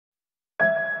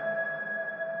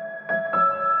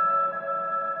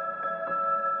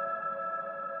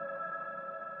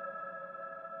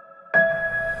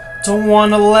Don't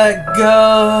wanna let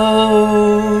go.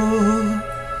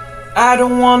 I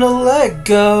don't wanna let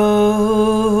go.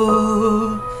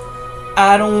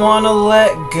 I don't wanna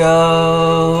let go.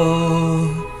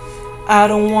 I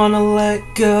don't wanna let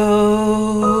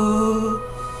go.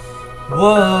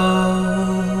 Whoa.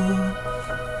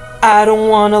 I don't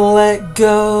wanna let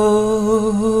go.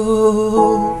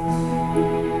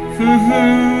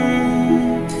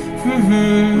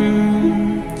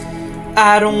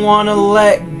 I don't wanna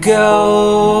let go.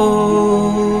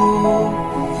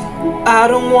 I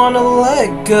don't wanna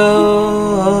let go.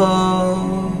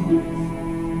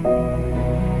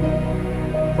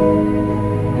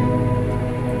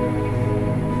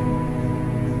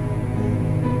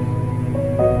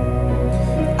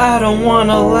 I don't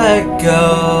wanna let go.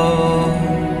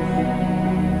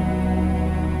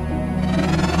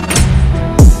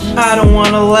 I don't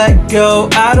wanna let go.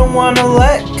 I don't wanna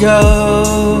let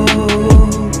go.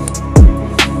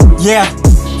 Yeah,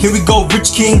 here we go,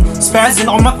 Rich King, spazzing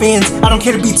on my fans. I don't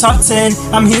care to be top 10,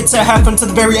 I'm here to have fun to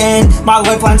the very end. My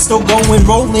lifeline's still going,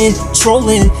 rolling,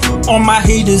 trolling on my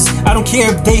haters. I don't care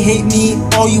if they hate me,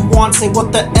 all you want, say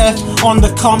what the F on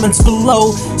the comments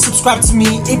below. Subscribe to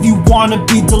me if you wanna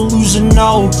be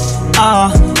delusional.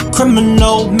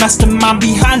 Criminal mastermind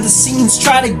behind the scenes,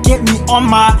 try to get me on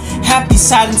my happy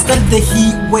side instead of the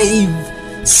heat wave.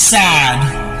 Sad.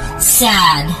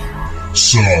 Sad.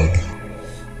 Sad.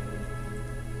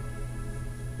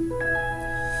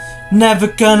 Never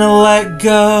gonna let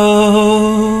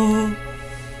go.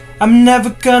 I'm never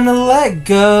gonna let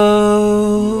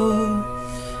go.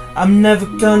 I'm never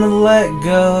gonna let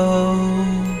go.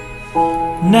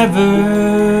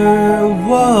 Never.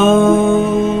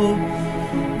 Whoa.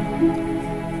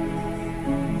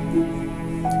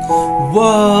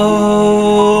 Whoa.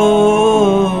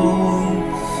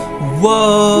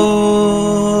 Whoa.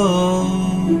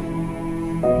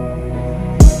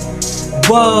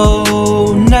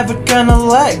 Whoa. Never gonna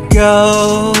let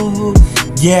go.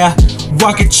 Yeah.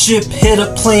 Rocket ship hit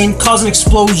a plane, cause an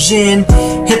explosion.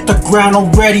 Hit the ground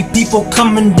already, people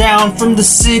coming down from the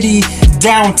city,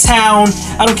 downtown.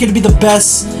 I don't care to be the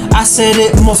best, I said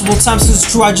it multiple times, it's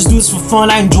true, I just do this for fun.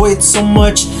 I enjoy it so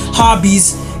much,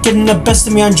 hobbies, getting the best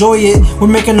of me, I enjoy it. We're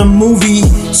making a movie,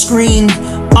 screen,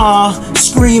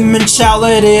 scream and shout,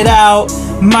 let it out.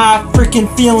 My freaking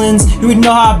feelings, you would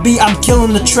know how I be, I'm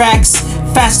killing the tracks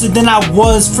faster than I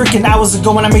was freaking hours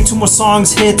ago when I made 2 more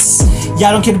songs, hits. Yeah,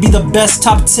 I don't care to be the best,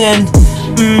 top 10.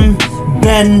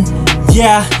 Ben,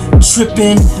 yeah,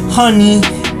 trippin', honey,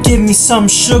 give me some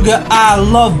sugar, I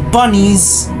love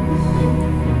bunnies.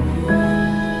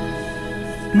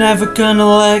 Never gonna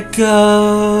let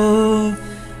go.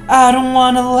 I don't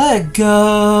wanna let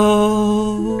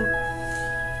go.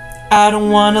 I don't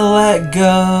wanna let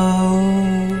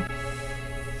go.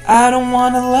 I don't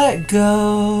wanna let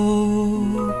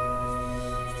go.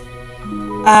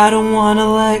 I don't wanna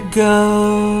let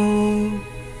go.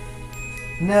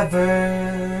 Never.